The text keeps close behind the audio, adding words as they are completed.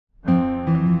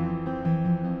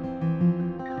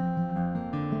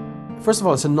First of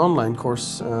all, it's an online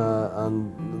course,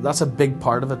 and that's a big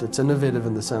part of it. It's innovative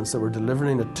in the sense that we're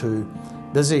delivering it to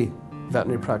busy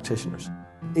veterinary practitioners.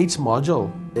 Each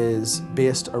module is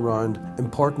based around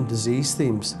important disease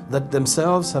themes that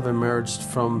themselves have emerged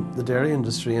from the dairy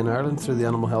industry in Ireland through the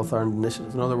Animal Health Ireland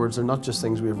initiative. In other words, they're not just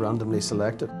things we've randomly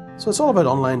selected. So it's all about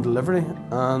online delivery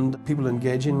and people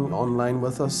engaging online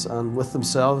with us and with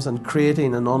themselves and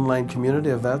creating an online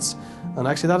community of vets. And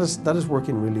actually that is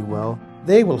working really well.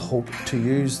 They will hope to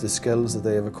use the skills that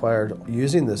they have acquired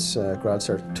using this grad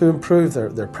cert to improve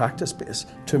their practice base,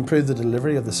 to improve the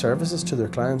delivery of the services to their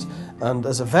clients. And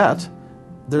as a vet,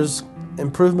 there's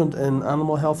improvement in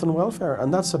animal health and welfare,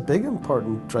 and that's a big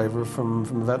important driver from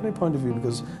a veterinary point of view,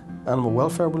 because animal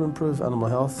welfare will improve, animal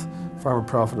health, farmer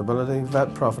profitability,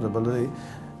 vet profitability,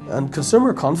 and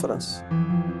consumer confidence.